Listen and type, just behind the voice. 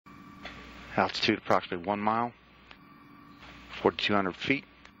Altitude approximately 1 mile, 4,200 feet.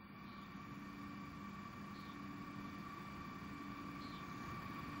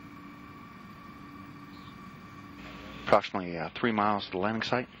 Approximately 3 miles to the landing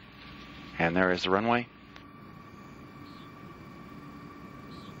site. And there is the runway.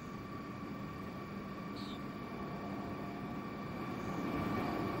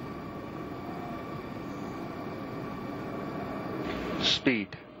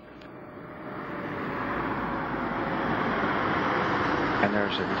 Speed. And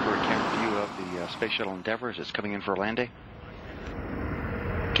there's a reverse camera view of the Space Shuttle Endeavour as it's coming in for a landing.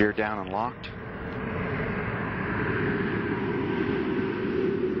 Gear down and locked.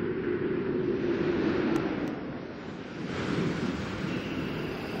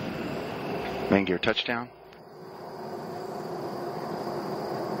 Main gear touchdown.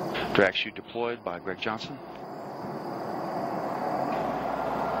 Drag chute deployed by Greg Johnson.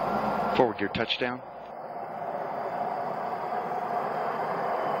 Forward gear touchdown.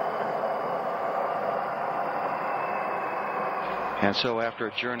 And so after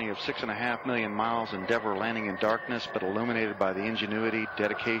a journey of 6.5 million miles, Endeavour landing in darkness, but illuminated by the ingenuity,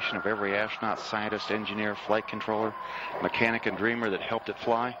 dedication of every astronaut, scientist, engineer, flight controller, mechanic, and dreamer that helped it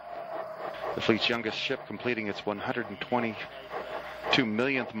fly. The fleet's youngest ship completing its 122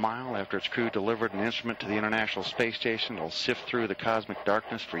 millionth mile after its crew delivered an instrument to the International Space Station that will sift through the cosmic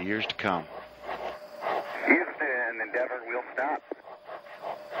darkness for years to come. Houston, Endeavour, we'll stop.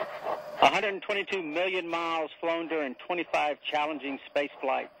 122 million miles flown during 25 challenging space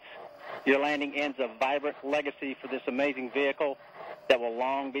flights. Your landing ends a vibrant legacy for this amazing vehicle that will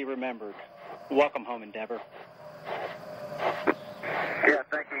long be remembered. Welcome home, Endeavour. Yeah,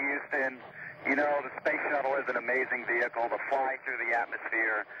 thank you, Houston. You know, the Space Shuttle is an amazing vehicle to fly through the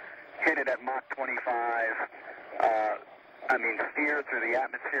atmosphere, hit it at Mach 25, steer through the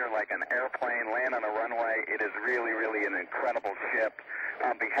atmosphere like an airplane, land on a runway. It is really, really an incredible ship.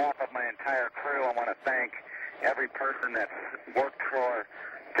 On behalf of my entire crew, I want to thank every person that's worked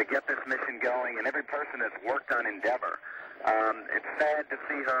to get this mission going, and every person that's worked on Endeavour. It's sad to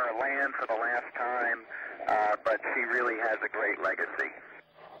see her land for the last time, but she really has a great legacy.